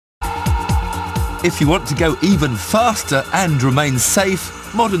If you want to go even faster and remain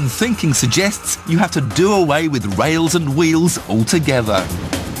safe, modern thinking suggests you have to do away with rails and wheels altogether.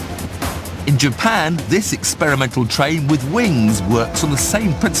 In Japan, this experimental train with wings works on the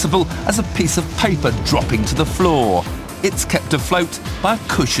same principle as a piece of paper dropping to the floor. It's kept afloat by a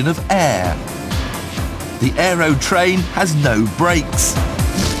cushion of air. The aero train has no brakes.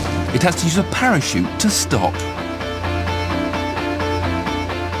 It has to use a parachute to stop.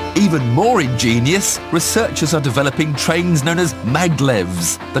 Even more ingenious, researchers are developing trains known as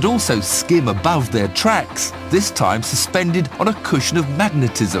maglevs that also skim above their tracks, this time suspended on a cushion of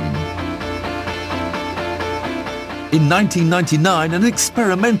magnetism. In 1999, an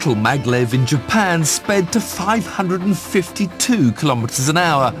experimental maglev in Japan sped to 552 kilometers an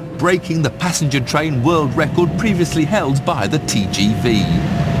hour, breaking the passenger train world record previously held by the TGV.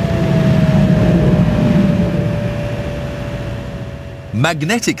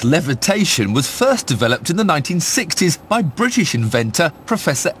 Magnetic levitation was first developed in the 1960s by British inventor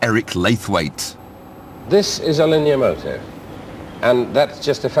Professor Eric Laithwaite. This is a linear motor, and that's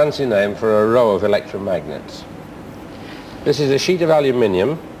just a fancy name for a row of electromagnets. This is a sheet of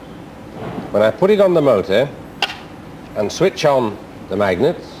aluminium. When I put it on the motor and switch on the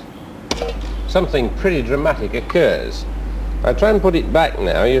magnets, something pretty dramatic occurs. I try and put it back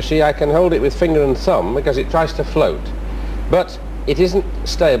now. You see, I can hold it with finger and thumb because it tries to float. But it isn't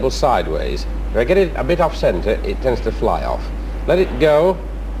stable sideways. If I get it a bit off center, it tends to fly off. Let it go,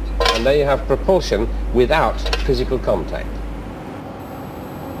 and there you have propulsion without physical contact.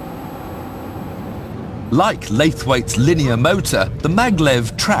 Like Laithwaite's linear motor, the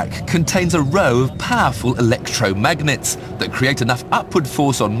maglev track contains a row of powerful electromagnets that create enough upward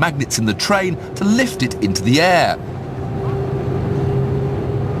force on magnets in the train to lift it into the air.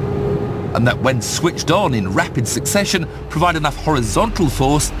 And that when switched on in rapid succession, provide enough horizontal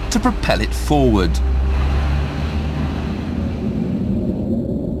force to propel it forward.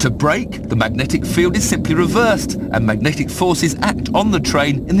 To brake, the magnetic field is simply reversed and magnetic forces act on the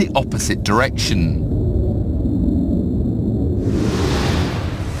train in the opposite direction.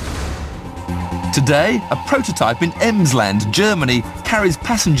 Today, a prototype in Emsland, Germany, carries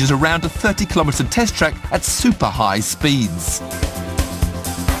passengers around a 30-kilometer test track at super high speeds.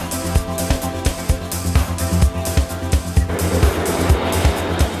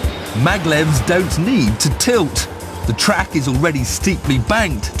 Maglevs don't need to tilt. The track is already steeply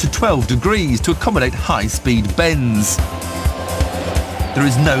banked to 12 degrees to accommodate high-speed bends. There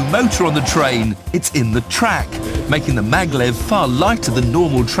is no motor on the train, it's in the track, making the maglev far lighter than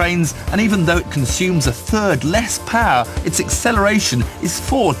normal trains, and even though it consumes a third less power, its acceleration is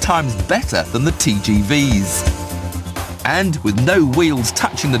 4 times better than the TGVs. And with no wheels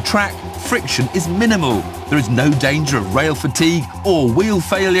touching the track, friction is minimal. There is no danger of rail fatigue or wheel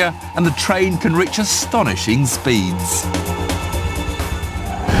failure, and the train can reach astonishing speeds.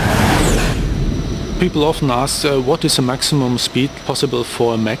 People often ask what is the maximum speed possible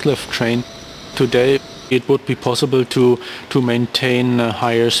for a maglev train. Today it would be possible to maintain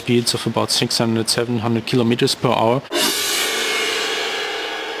higher speeds of about 600-700 kilometers per hour.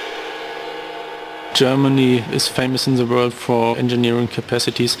 Germany is famous in the world for engineering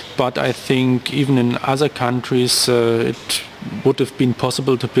capacities, but I think even in other countries it would have been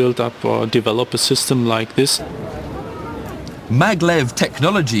possible to build up or develop a system like this. Maglev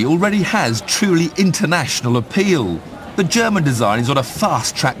technology already has truly international appeal. The German design is on a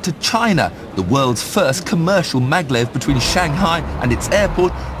fast track to China, the world's first commercial maglev between Shanghai and its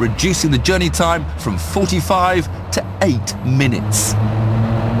airport, reducing the journey time from 45 to 8 minutes.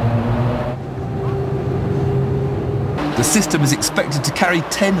 The system is expected to carry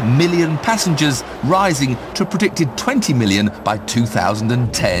 10 million passengers, rising to a predicted 20 million by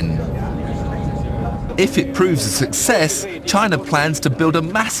 2010. If it proves a success, China plans to build a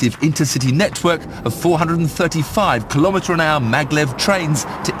massive intercity network of 435 km/h maglev trains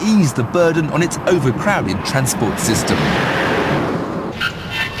to ease the burden on its overcrowded transport system.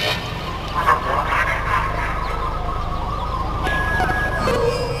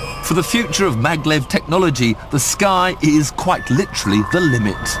 For the future of maglev technology, the sky is quite literally the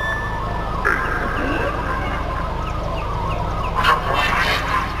limit.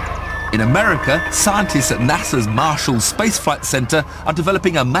 In America, scientists at NASA's Marshall Space Flight Center are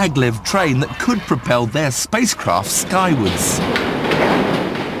developing a maglev train that could propel their spacecraft skywards.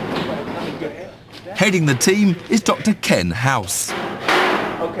 Heading the team is Dr. Ken House.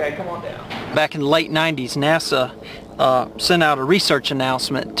 Okay, come on down. Back in the late 90s, NASA sent out a research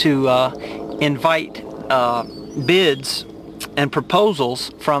announcement to invite bids and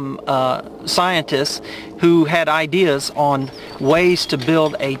proposals from scientists who had ideas on ways to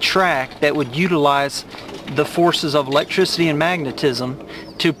build a track that would utilize the forces of electricity and magnetism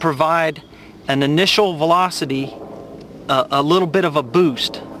to provide an initial velocity, a little bit of a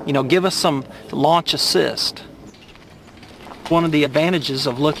boost, give us some launch assist. One of the advantages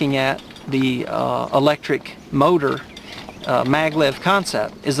of looking at the electric motor maglev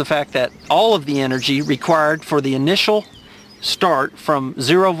concept is the fact that all of the energy required for the initial start from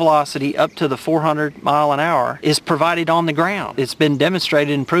zero velocity up to the 400 mile an hour is provided on the ground. It's been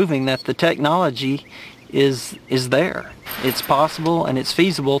demonstrated in proving that the technology is there. It's possible and it's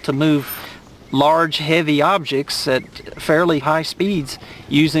feasible to move large heavy objects at fairly high speeds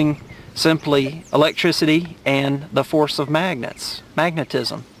using simply electricity and the force of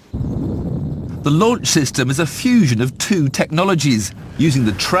magnetism. The launch system is a fusion of two technologies, using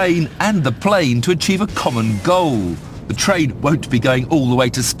the train and the plane to achieve a common goal. The train won't be going all the way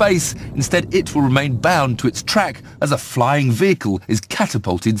to space. Instead, it will remain bound to its track as a flying vehicle is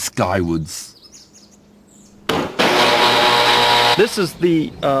catapulted skywards. This is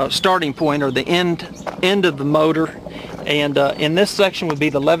the starting point, or the end of the motor, and in this section would be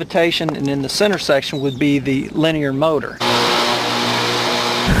the levitation, and in the center section would be the linear motor.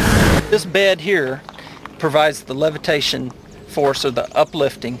 This bed here provides the levitation force, or the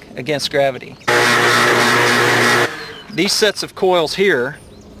uplifting against gravity. These sets of coils here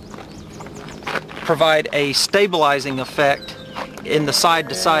provide a stabilizing effect in the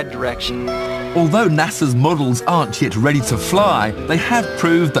side-to-side direction. Although NASA's models aren't yet ready to fly, they have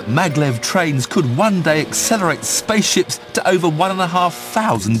proved that maglev trains could one day accelerate spaceships to over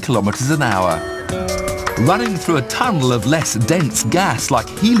 1,500 kilometers an hour. Running through a tunnel of less dense gas like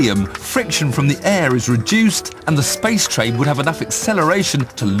helium, friction from the air is reduced and the space train would have enough acceleration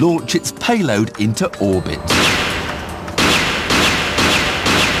to launch its payload into orbit.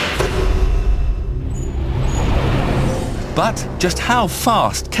 But just how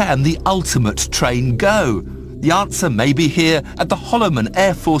fast can the ultimate train go? The answer may be here at the Holloman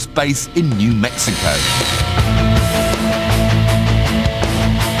Air Force Base in New Mexico.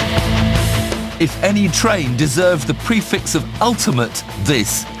 If any train deserves the prefix of ultimate,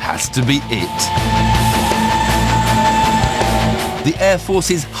 this has to be it. The Air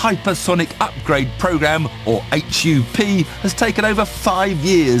Force's Hypersonic Upgrade Program, or HUP, has taken over 5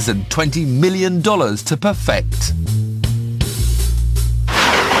 years and $20 million to perfect.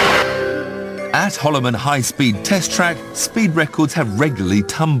 At Holloman High-Speed Test Track, speed records have regularly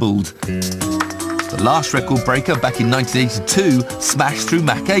tumbled. The last record breaker back in 1982 smashed through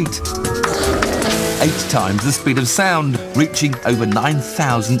Mach 8. 8 times the speed of sound, reaching over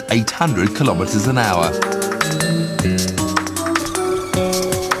 9,800 kilometers an hour.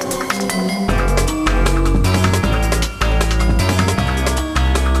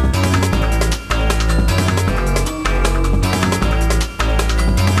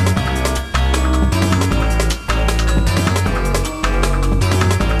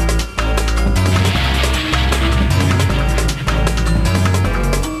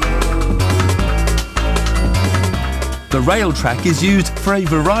 The rail track is used for a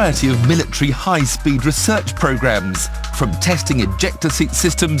variety of military high-speed research programs, from testing ejector seat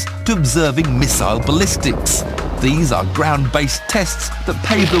systems to observing missile ballistics. These are ground-based tests that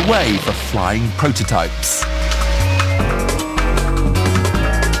pave the way for flying prototypes.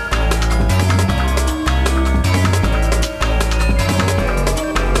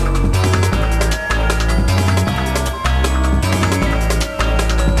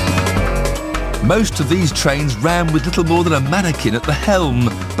 Most of these trains ran with little more than a mannequin at the helm,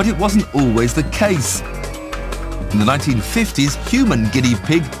 but it wasn't always the case. In the 1950s, human guinea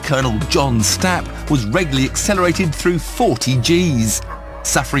pig Colonel John Stapp was regularly accelerated through 40 Gs,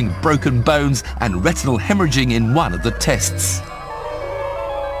 suffering broken bones and retinal hemorrhaging in one of the tests.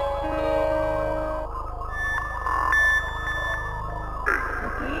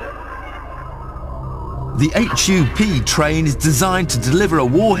 The HUP train is designed to deliver a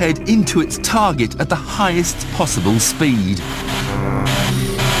warhead into its target at the highest possible speed.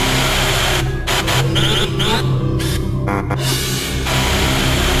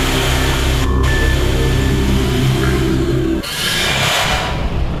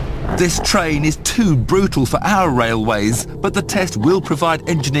 This train is too brutal for our railways, but the test will provide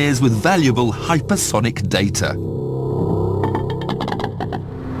engineers with valuable hypersonic data.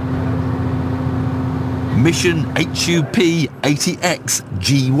 Mission HUP-80X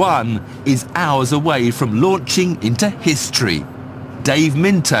G1 is hours away from launching into history. Dave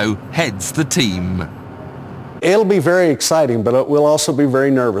Minto heads the team. It'll be very exciting, but we'll also be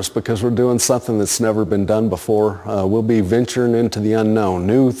very nervous because we're doing something that's never been done before. We'll be venturing into the unknown.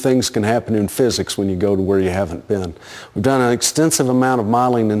 New things can happen in physics when you go to where you haven't been. We've done an extensive amount of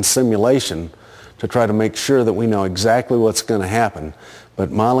modeling and simulation to try to make sure that we know exactly what's going to happen. But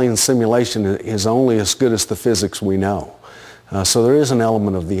modeling and simulation is only as good as the physics we know. So there is an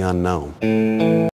element of the unknown.